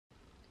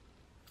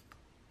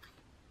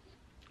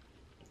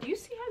Do you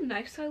see how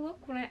nice I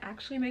look when I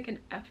actually make an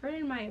effort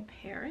in my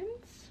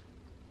appearance?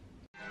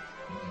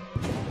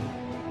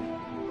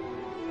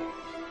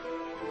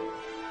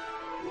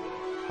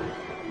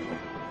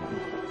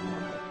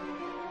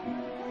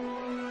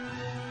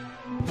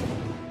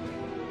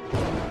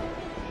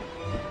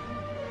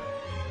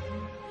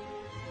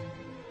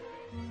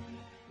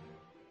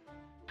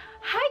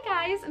 Hi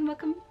guys, and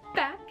welcome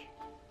back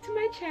to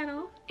my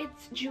channel.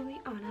 It's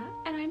Juliana,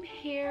 and I'm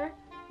here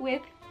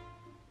with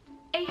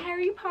a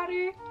Harry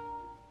Potter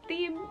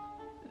theme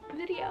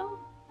video,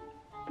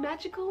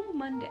 Magical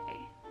Monday.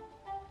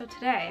 So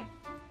today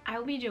I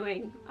will be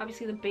doing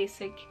obviously the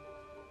basic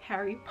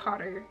Harry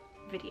Potter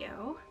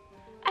video,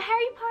 a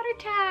Harry Potter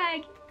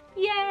tag,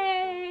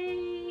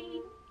 yay!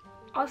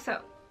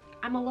 Also,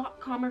 I'm a lot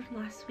calmer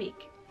from last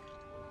week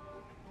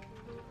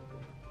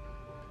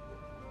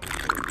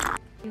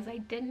because I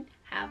didn't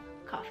have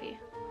coffee.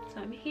 So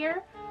I'm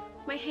here,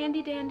 my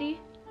handy dandy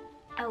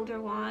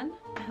Elder Wand.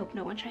 I hope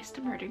no one tries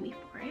to murder me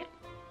for it.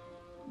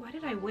 Why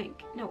did I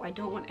wink? No, I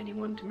don't want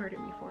anyone to murder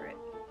me for it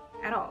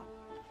at all.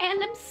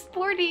 And I'm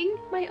sporting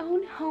my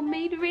own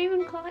homemade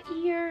Ravenclaw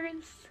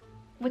ears,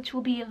 which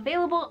will be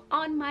available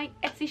on my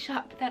Etsy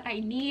shop that I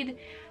need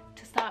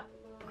to stop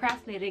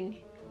procrastinating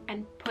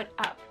and put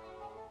up.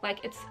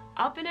 Like, it's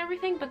up and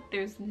everything, but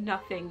there's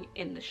nothing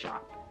in the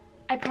shop.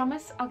 I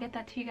promise I'll get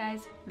that to you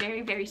guys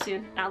very, very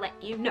soon, and I'll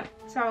let you know.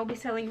 So I'll be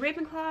selling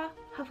Ravenclaw,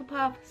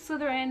 Hufflepuff,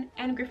 Slytherin,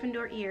 and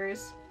Gryffindor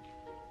ears,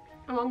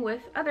 along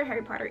with other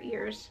Harry Potter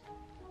ears,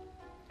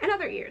 and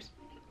other ears.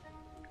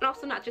 And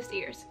also not just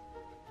ears,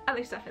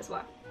 other stuff as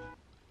well.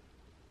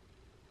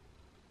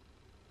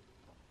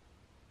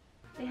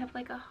 They have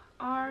like a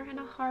R and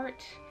a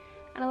heart,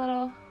 and a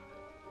little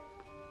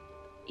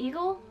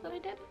eagle that I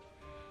did.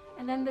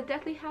 And then the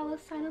Deathly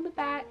Hallows sign on the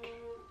back,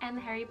 and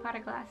the Harry Potter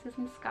glasses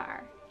and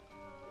scar.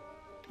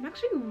 I'm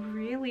actually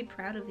really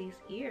proud of these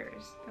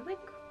ears. They're like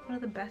one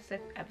of the best I've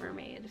ever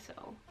made,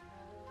 so.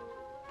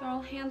 They're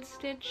all hand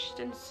stitched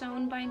and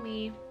sewn by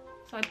me,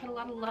 so I put a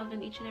lot of love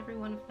in each and every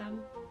one of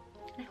them.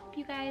 And I hope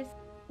you guys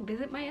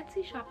visit my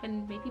Etsy shop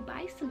and maybe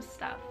buy some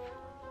stuff.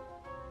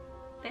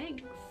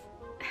 Thanks.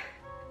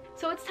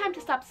 So it's time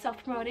to stop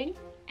self-promoting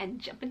and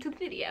jump into the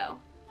video.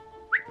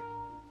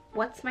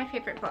 What's my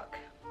favorite book?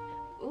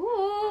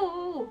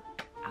 Ooh,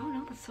 oh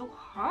no, that's so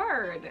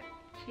hard.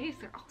 Jeez,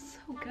 they're all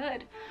so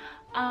good.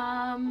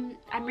 I'm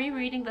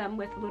rereading them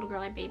with the little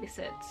girl I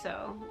babysit,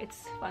 so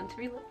it's fun to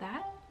relive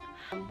that.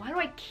 Why do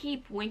I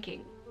keep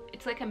winking?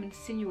 It's like I'm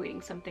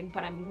insinuating something,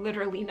 but I'm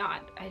literally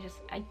not.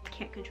 I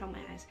can't control my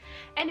eyes.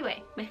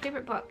 Anyway, my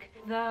favorite book,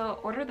 The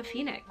Order of the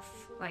Phoenix.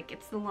 Like,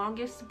 it's the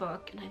longest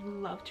book, and I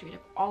love to read.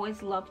 I've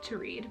always loved to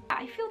read.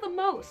 I feel the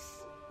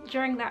most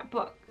during that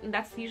book, and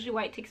that's usually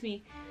why it takes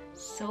me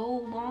so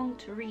long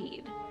to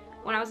read.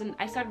 When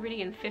I started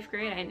reading in 5th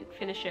grade, I didn't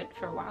finish it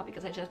for a while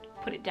because I just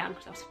put it down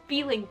because I was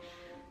feeling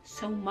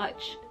so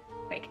much.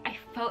 Like, I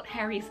felt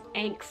Harry's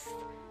angst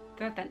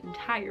throughout that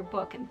entire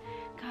book, and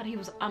God, he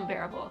was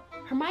unbearable.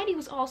 Hermione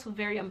was also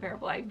very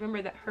unbearable. I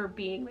remember that her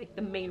being like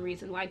the main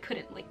reason why I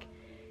couldn't like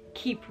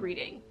keep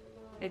reading.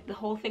 Like, the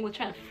whole thing with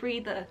trying to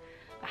free the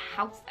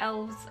house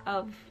elves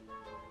of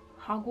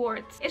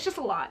Hogwarts. It's just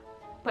a lot,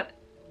 but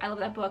I love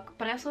that book.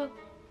 But I also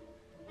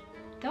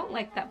don't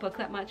like that book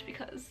that much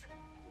because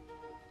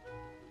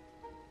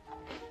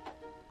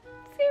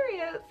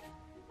serious.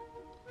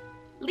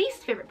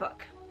 Least favorite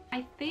book.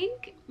 I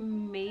think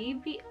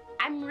maybe,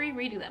 I'm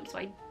rereading them, so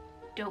I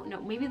don't know.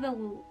 Maybe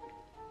the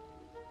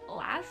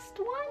last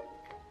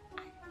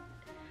one?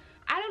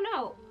 I don't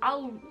know.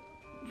 I'll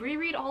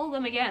reread all of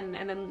them again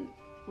and then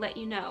let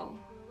you know.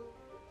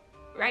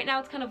 Right now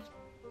it's kind of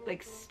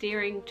like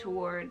steering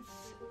towards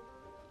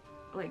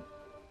like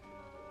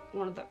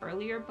one of the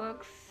earlier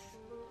books.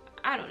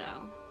 I don't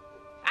know.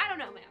 I don't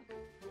know, ma'am.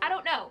 I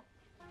don't know.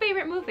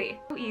 Favorite movie?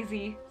 So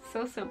easy,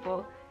 so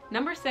simple.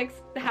 Number 6,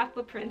 The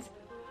Half-Blood Prince.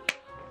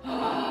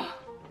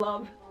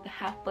 Love The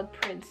Half-Blood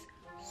Prince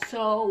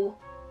so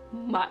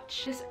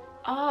much. Just,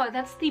 oh,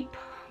 that's the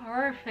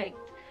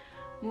perfect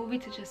movie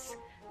to just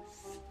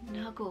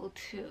snuggle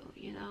to,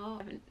 you know?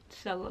 I haven't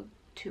snuggled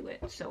to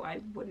it, so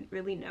I wouldn't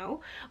really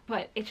know,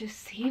 but it just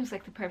seems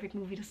like the perfect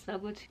movie to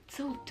snuggle to. It's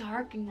so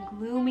dark and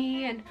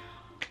gloomy, and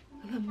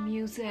the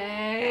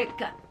music.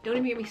 God, don't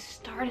even get me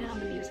started on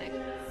the music.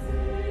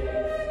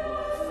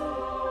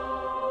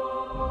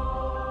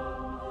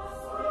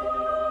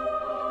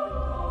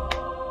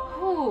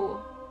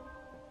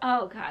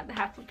 Oh God, The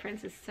Half-Blood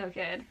Prince is so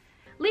good.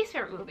 Least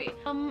favorite movie.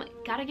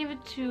 Gotta give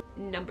it to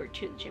number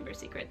 2, The Chamber of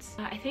Secrets.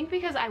 I think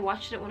because I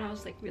watched it when I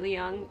was like really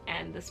young,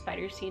 and the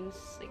spider scenes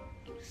like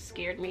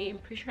scared me. I'm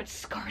pretty sure it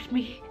scarred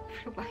me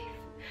for life.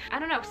 I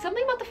don't know,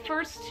 something about the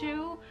first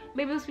 2.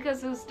 Maybe it was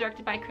because it was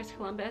directed by Chris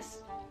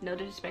Columbus. No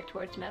disrespect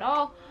towards him at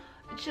all.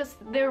 It's just,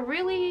 they're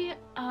really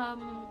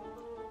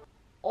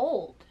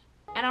old.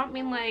 And I don't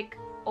mean like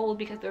old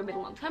because they were made a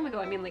long time ago.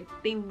 I mean like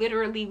they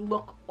literally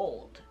look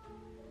old.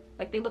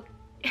 Like they look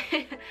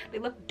they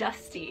look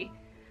dusty,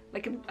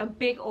 like a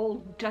big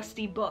old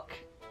dusty book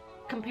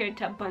compared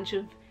to a bunch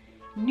of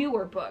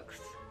newer books,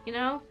 you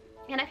know?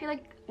 And I feel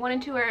like 1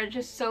 and 2 are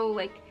just so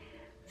like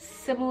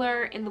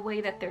similar in the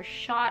way that they're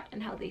shot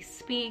and how they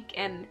speak,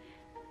 and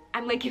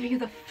I'm like giving you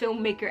the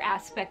filmmaker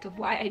aspect of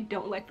why I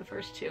don't like the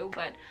first 2,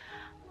 but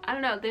I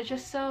don't know, they're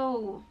just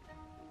so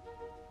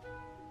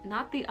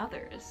not the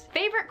others.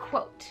 Favorite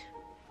quote.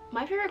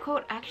 My favorite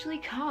quote actually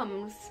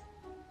comes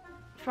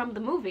from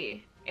the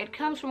movie. It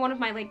comes from one of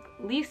my like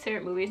least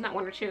favorite movies, not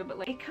 1 or 2, but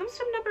like it comes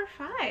from number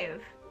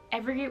 5.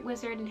 Every great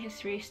wizard in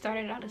history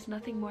started out as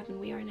nothing more than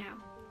we are now,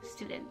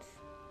 students.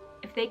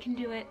 If they can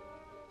do it,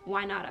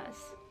 why not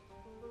us?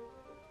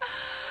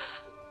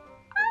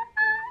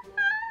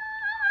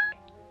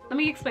 Let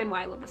me explain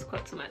why I love this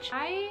quote so much.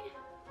 Oh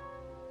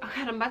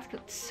god, I'm about to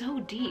go so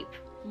deep.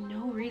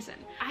 No reason.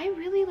 I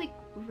really like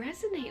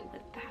resonate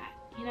with that.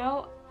 You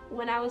know,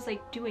 when I was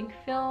like doing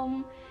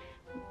film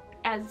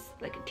as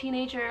like a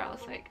teenager, I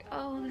was like,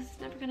 oh, this is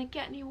never gonna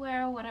get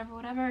anywhere,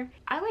 whatever.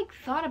 I like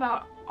thought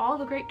about all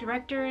the great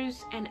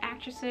directors and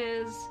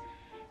actresses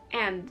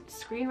and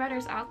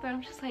screenwriters out there.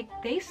 I'm just like,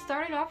 they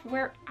started off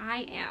where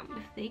I am.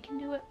 If they can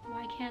do it,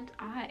 why can't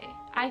I?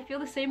 I feel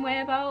the same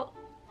way about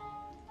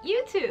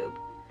YouTube.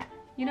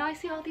 You know, I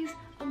see all these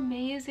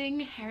amazing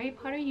Harry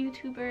Potter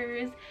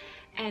YouTubers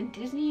and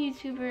Disney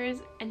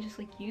YouTubers and just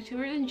like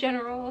YouTubers in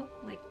general.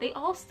 Like, they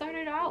all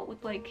started out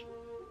with like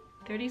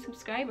 30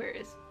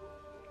 subscribers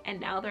and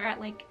now they're at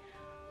like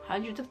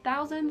hundreds of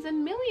thousands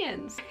and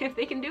millions. If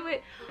they can do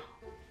it,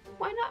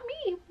 why not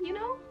me, you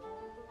know?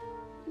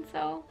 And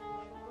so,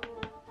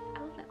 I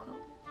love that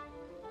quote.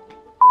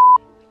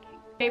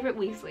 Favorite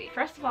Weasley.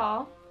 First of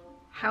all,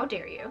 how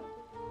dare you?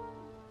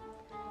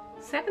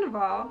 Second of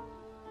all,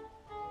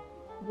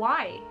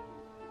 why?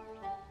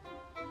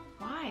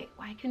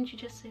 Why couldn't you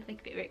just say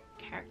like favorite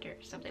character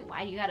or something?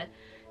 Why do you gotta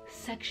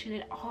section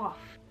it off?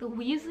 The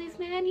Weasleys,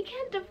 man, you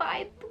can't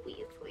divide the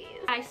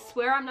Weasleys. I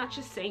swear I'm not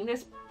just saying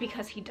this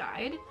because he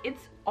died.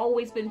 It's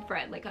always been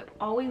Fred. Like, I've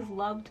always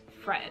loved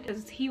Fred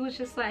because he was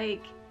just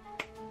like,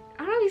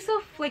 I don't know, he's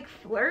so like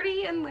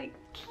flirty and like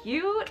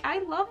cute. I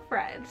love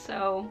Fred.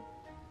 So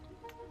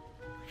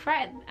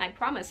Fred, I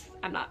promise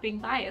I'm not being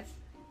biased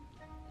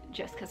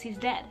just because he's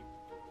dead.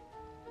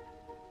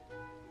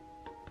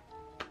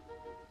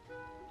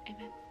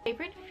 Amen.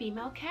 Favorite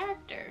female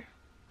character.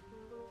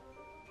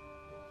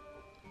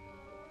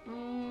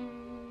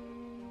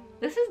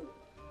 This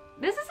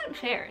isn't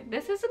fair.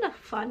 This isn't a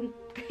fun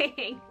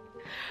thing.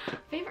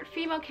 Favorite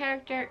female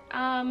character.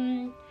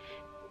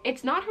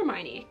 It's not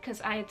Hermione,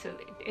 because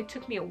it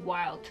took me a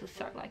while to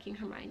start liking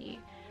Hermione.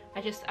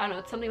 I don't know,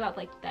 it's something about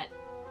like that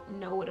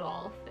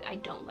know-it-all. I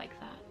don't like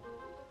that.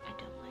 I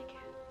don't like it.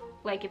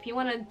 Like, if you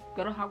want to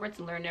go to Hogwarts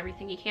and learn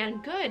everything you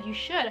can, good, you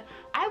should.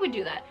 I would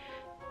do that.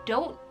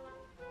 Don't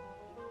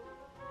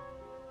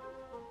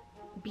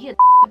be a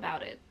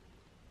about it.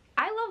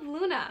 I love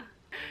Luna.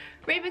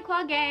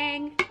 Ravenclaw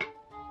gang.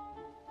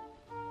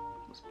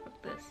 Let's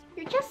put this.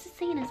 You're just as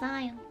sane as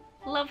I am.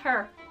 Love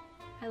her.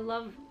 I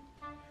love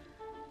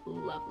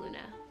Luna.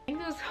 I think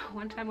there was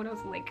one time when I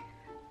was in like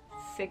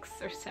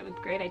 6th or 7th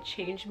grade, I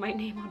changed my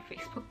name on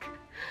Facebook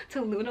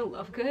to Luna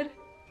Lovegood,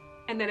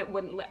 and then it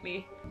wouldn't let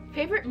me.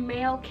 Favorite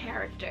male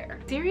character.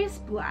 Sirius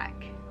Black.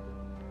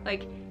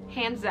 Like,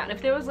 hands down.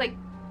 If there was like,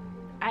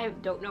 I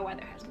don't know why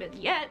there hasn't been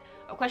yet,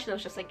 a question that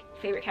was just like,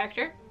 favorite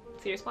character?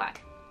 Sirius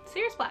Black.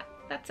 Sirius Black.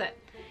 That's it.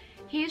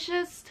 He's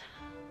just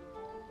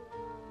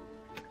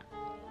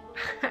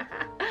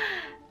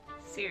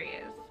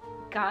Sirius.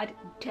 God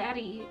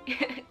daddy.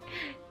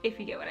 If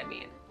you get what I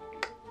mean.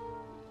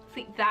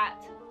 See,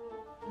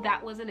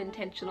 that was an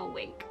intentional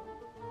wink.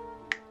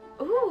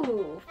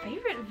 Ooh,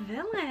 favorite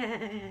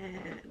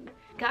villain.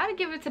 Gotta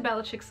give it to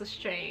Bellatrix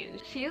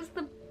Lestrange. She is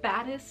the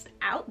baddest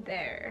out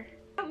there.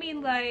 I don't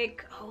mean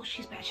like, oh,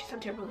 she's bad, she's so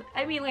terrible.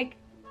 I mean like,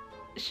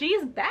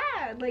 she's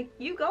bad. Like,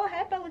 you go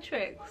ahead,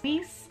 Bellatrix.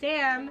 We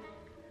stand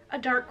a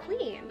dark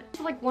queen.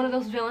 She's like one of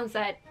those villains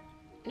that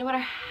no matter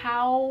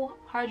how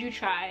hard you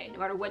try, no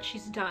matter what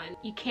she's done,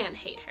 you can't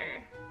hate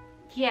her.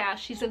 Yeah,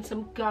 she's done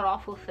some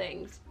god-awful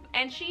things,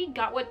 and she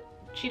got what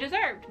she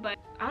deserved, but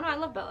I don't know, I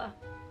love Bella.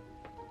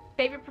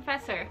 Favorite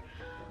professor.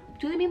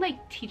 Do they mean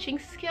like teaching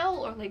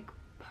skill or like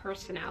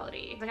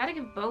personality? I gotta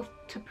give both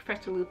to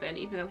Professor Lupin,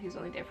 even though he's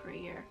only there for a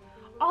year.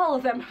 All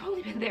of them have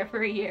only been there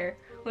for a year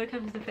when it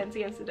comes to Defense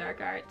Against the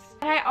Dark Arts.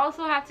 And I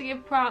also have to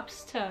give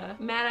props to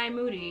Mad-Eye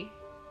Moody,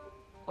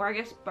 or I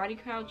guess Barty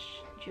Crouch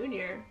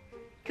Jr.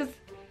 Because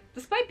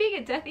despite being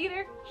a Death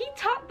Eater, he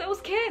taught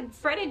those kids.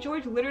 Fred and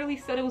George literally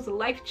said it was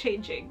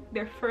life-changing,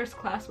 their first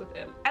class with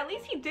him. At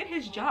least he did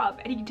his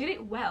job, and he did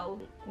it well.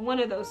 One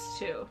of those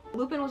two.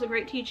 Lupin was a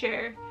great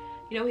teacher.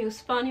 You know, he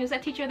was fun. He was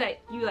that teacher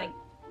that you like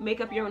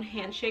make up your own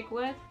handshake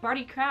with.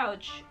 Barty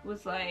Crouch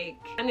was like,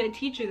 I'm gonna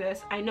teach you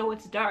this. I know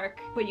it's dark,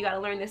 but you gotta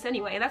learn this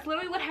anyway. And that's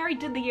literally what Harry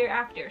did the year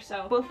after.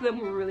 So both of them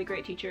were really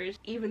great teachers,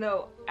 even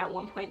though at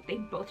one point they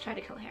both tried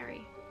to kill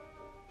Harry.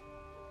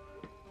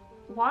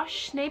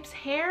 Wash Snape's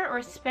hair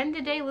or spend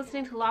a day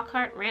listening to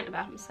Lockhart rant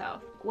about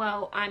himself?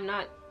 Well, I'm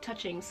not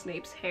touching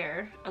Snape's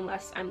hair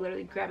unless I'm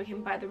literally grabbing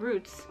him by the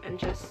roots and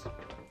just,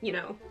 you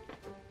know,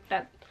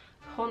 that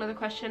whole nother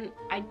question.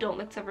 I don't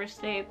like Severus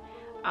Snape.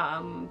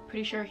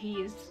 Pretty sure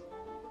he's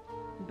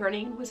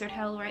burning wizard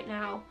hell right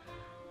now,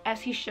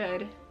 as he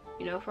should,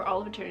 you know, for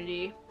all of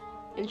eternity.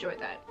 Enjoy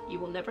that. You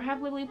will never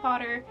have Lily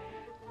Potter.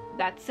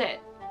 That's it.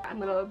 I'm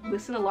gonna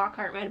listen to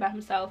Lockhart rant about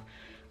himself.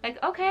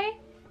 Like, okay,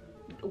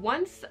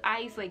 once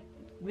I like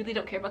really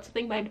don't care about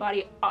something, my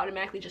body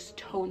automatically just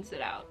tones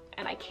it out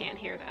and I can't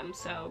hear them.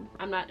 So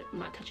I'm not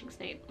touching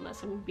Snape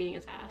unless I'm beating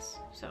his ass.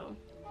 So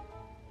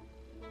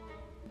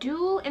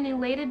duel an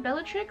elated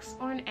Bellatrix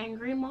or an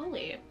angry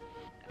Molly?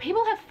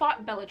 People have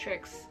fought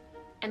Bellatrix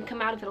and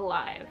come out of it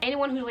alive.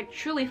 Anyone who like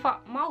truly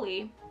fought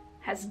Molly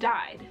has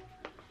died.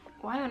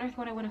 Why on earth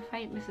would I want to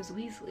fight Mrs.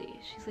 Weasley?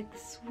 She's like the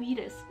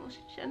sweetest, most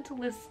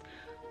gentlest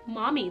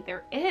mommy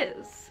there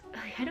is.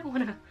 Like, I don't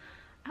want to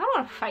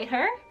fight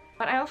her.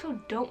 But I also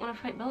don't want to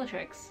fight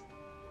Bellatrix,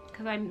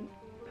 because I'm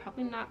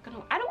probably not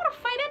gonna. I don't want to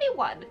fight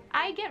anyone.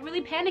 I get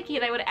really panicky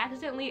and I would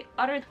accidentally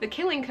utter the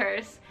killing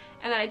curse,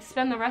 and then I'd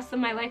spend the rest of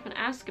my life in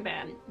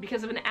Azkaban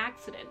because of an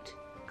accident.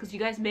 Because you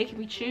guys making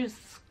me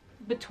choose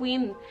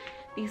between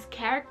these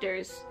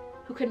characters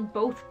who can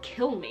both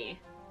kill me.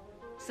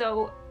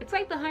 So it's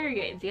like the Hunger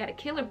Games. You gotta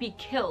kill or be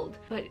killed.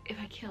 But if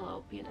I kill,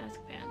 I'll be in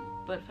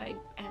Azkaban. But if I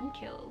am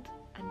killed,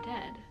 I'm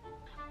dead.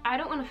 I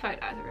don't want to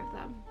fight either of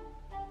them.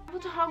 Travel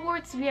to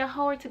Hogwarts via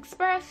Hogwarts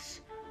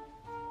Express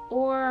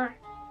or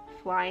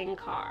flying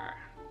car.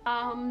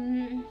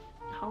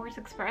 Hogwarts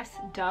Express,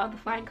 duh. The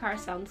flying car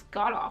sounds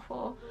god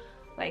awful.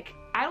 Like,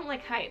 I don't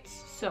like heights,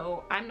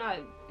 so I'm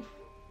not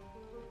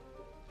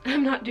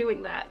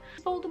doing that.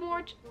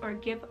 Voldemort or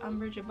give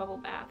Umbridge a bubble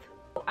bath?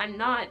 I'm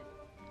not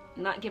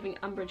giving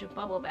Umbridge a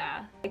bubble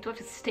bath. Like, do I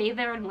have to stay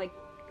there and like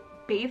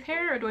bathe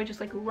her, or do I just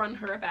like run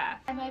her a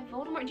bath? Am I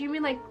Voldemort? Do you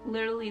mean like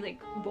literally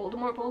like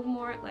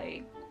Voldemort,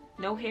 like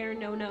no hair,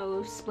 no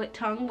nose, split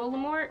tongue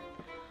Voldemort?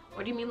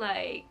 Or do you mean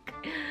like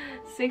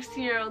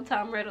 16-year-old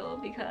Tom Riddle?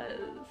 Because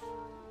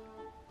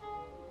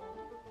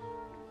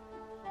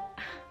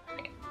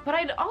but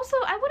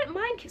I wouldn't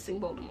mind kissing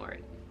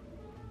Voldemort.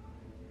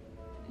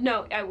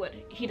 No, I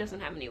would. He doesn't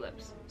have any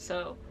lips,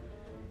 so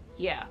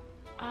yeah.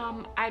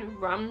 I'd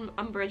run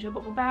Umbridge a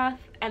bubble bath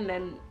and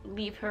then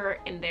leave her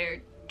in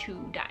there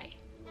to die.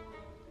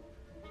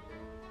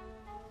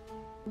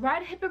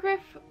 Ride a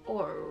hippogriff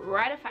or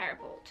ride a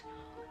firebolt?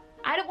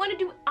 I don't want to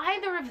do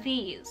either of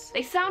these.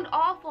 They sound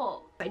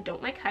awful. I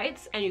don't like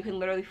heights and you can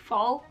literally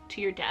fall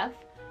to your death.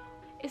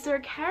 Is there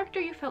a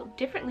character you felt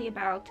differently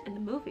about in the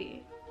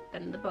movie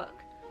than in the book?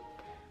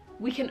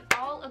 We can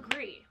all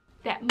agree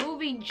that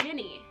movie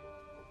Ginny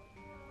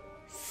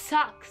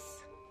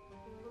sucks.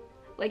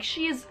 Like,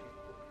 she's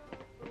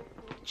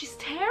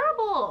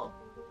terrible.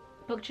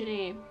 Book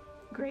Ginny,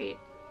 great.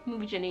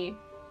 Movie Ginny,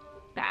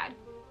 bad.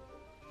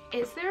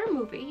 Is there a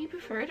movie you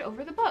preferred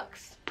over the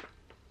books?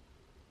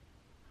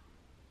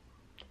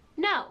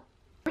 No.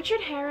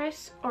 Richard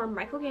Harris or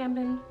Michael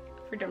Gambon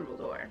for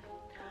Dumbledore?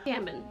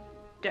 Gambon,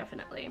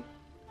 definitely.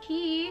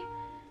 He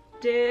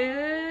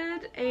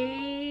did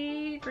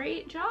a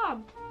great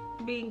job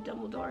being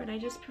Dumbledore, and I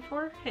just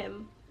prefer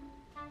him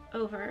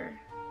over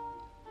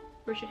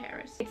Richard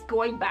Harris. It's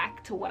going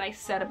back to what I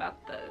said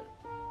about the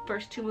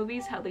first two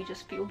movies, how they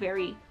just feel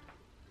very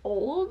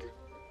old.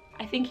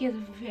 I think he has a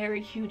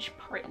very huge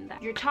part in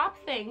that. Your top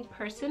thing,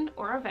 person,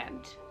 or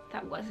event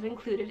that wasn't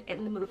included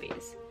in the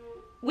movies.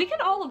 We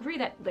can all agree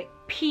that, like,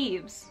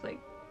 Peeves, like,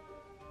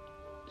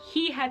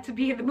 he had to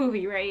be in the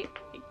movie, right?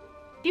 Like,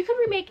 if you could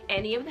remake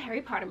any of the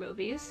Harry Potter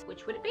movies,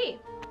 which would it be?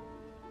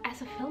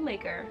 As a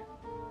filmmaker,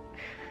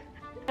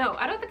 no,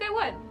 I don't think I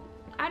would.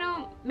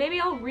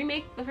 Maybe I'll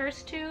remake the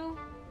first two,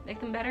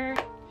 make them better.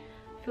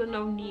 I feel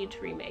no need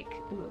to remake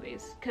the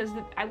movies, because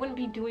I wouldn't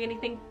be doing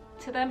anything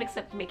to them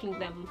except making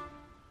them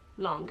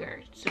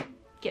longer to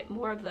get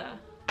more of the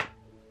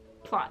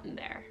plot in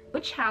there.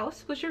 Which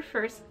house was your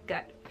first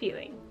gut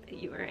feeling that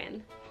you were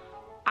in?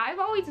 I've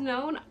always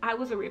known I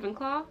was a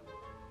Ravenclaw.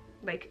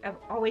 Like, I've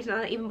always known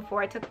that even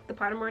before I took the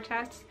Pottermore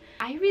tests.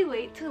 I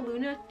relate to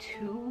Luna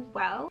too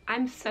well.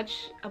 I'm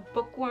such a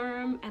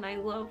bookworm and I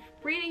love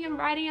reading and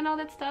writing and all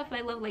that stuff. And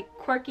I love like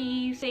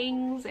quirky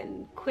things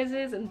and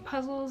quizzes and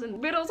puzzles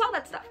and riddles, all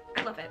that stuff.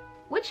 I love it.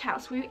 Which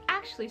house were you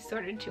actually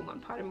sorted to on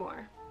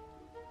Pottermore?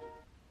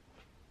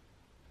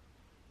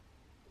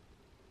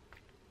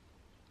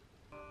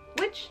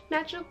 Which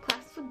magical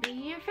class would be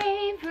your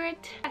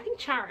favorite? I think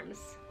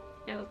charms.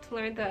 You know, to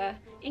learn the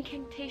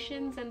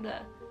incantations and the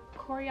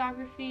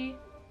choreography.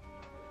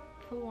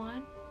 For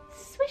one,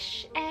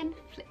 swish and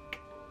flick.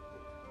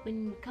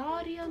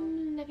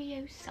 Wingardium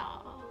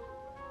Leviosa.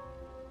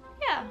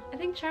 Yeah, I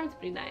think charms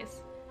would be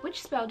nice.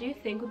 Which spell do you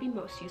think would be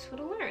most useful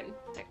to learn?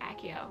 Like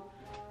Accio.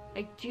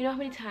 Like, do you know how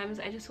many times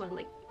I just want to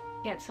like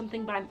get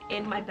something but I'm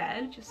in my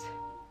bed? Just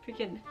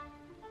freaking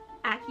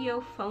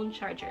Accio phone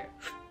charger.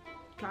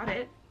 Got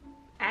it.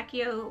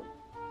 Accio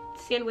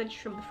sandwich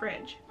from the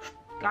fridge.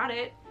 Got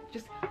it.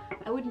 Just,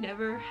 I would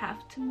never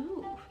have to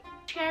move.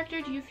 Which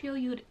character do you feel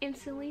you would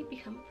instantly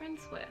become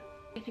friends with?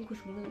 I think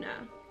with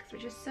Luna, because we're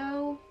just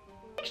so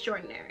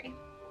extraordinary.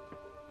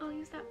 I'll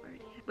use that word.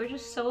 Yeah. We're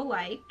just so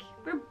alike.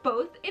 We're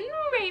both in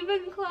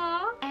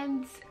Ravenclaw,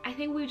 and I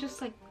think we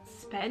just like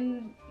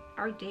spend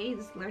our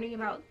days learning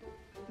about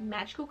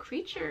magical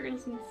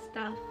creatures and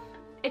stuff.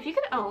 If you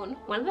could own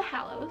one of the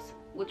Hallows,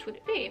 which would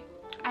it be?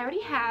 I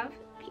already have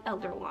the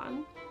Elder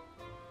Wand,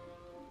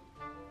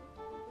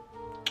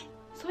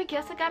 so I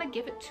guess I gotta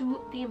give it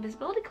to the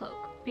Invisibility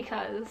Cloak,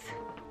 because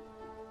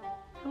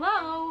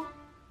hello,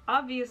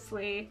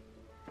 obviously.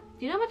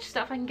 Do you know how much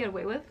stuff I can get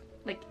away with?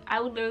 Like, I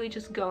would literally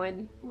just go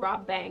and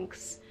rob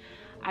banks.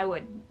 I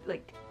would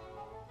like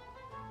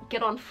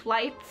get on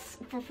flights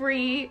for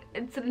free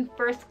and sit in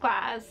first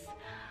class.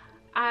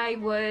 I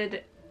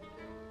would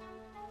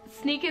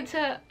sneak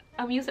into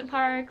amusement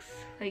parks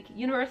like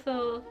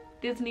Universal,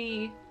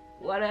 Disney,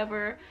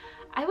 whatever.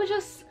 I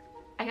guess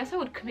I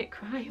would commit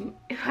crime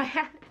if I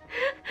had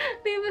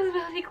the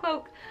Invisibility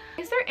Cloak.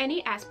 Is there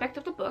any aspect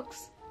of the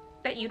books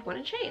that you'd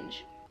want to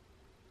change?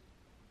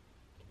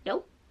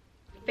 Nope.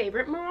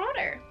 Favorite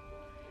Marauder?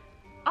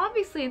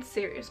 Obviously it's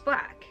Sirius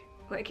Black.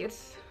 Like,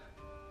 it's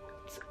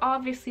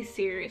obviously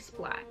Sirius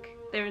Black.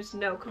 There's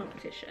no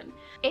competition.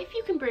 If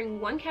you can bring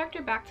one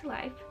character back to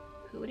life,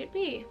 who would it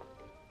be?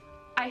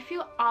 I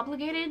feel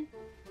obligated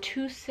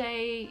to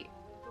say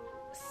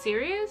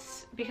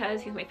Sirius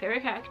because he's my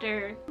favorite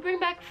character. Bring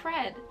back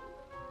Fred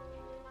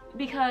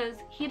because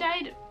he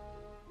died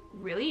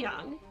really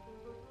young.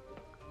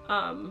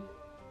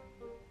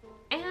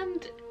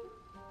 And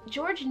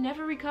George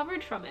never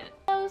recovered from it.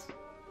 Those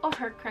are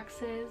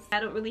Horcruxes. I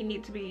don't really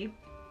need to be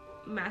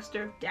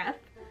Master of Death.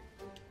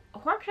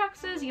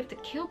 Horcruxes, you have to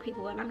kill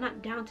people, and I'm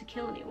not down to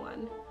kill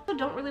anyone. I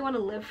don't really want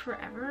to live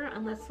forever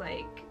unless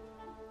like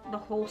the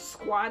whole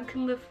squad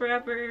can live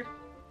forever.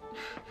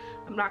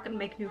 I'm not gonna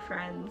make new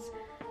friends.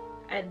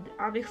 I'd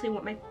obviously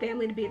want my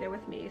family to be there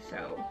with me,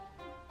 so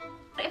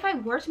if I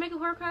were to make a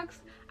Horcrux,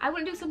 I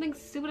wouldn't do something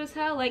stupid as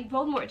hell like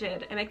Voldemort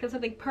did and make them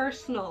something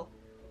personal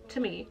to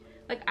me.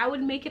 Like, I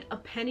would make it a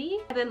penny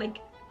and then like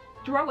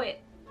throw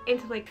it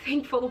into like a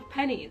thing full of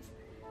pennies.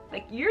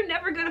 Like, you're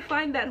never gonna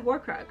find that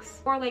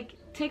Horcrux. Or like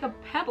take a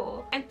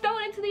pebble and throw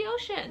it into the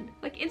ocean,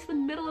 like into the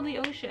middle of the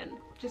ocean.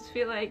 Just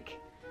feel like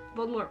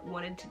Voldemort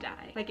wanted to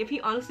die. Like, if he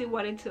honestly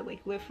wanted to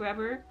like live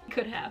forever, he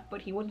could have,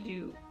 but he wanted to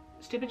do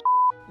stupid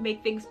shit,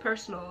 make things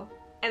personal,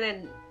 and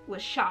then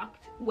was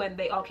shocked when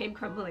they all came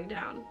crumbling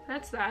down.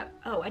 That's that.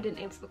 Oh, I didn't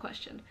answer the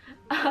question.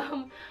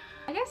 I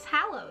guess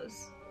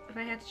Hallows, if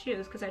I had to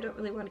choose, because I don't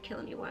really want to kill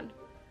anyone.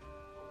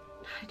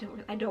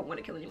 I don't want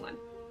to kill anyone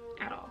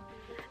at all.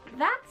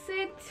 That's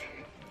it.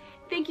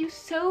 Thank you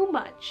so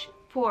much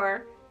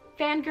for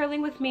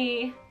fangirling with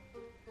me.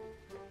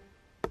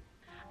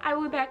 I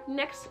will be back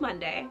next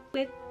Monday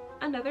with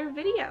another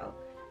video.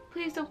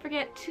 Please don't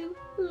forget to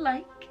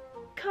like,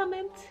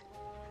 comment,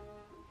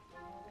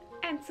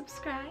 and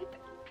subscribe.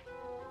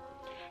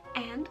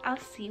 And I'll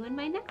see you in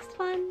my next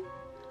one.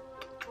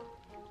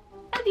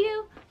 Love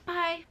you.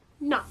 Bye.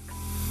 Knock.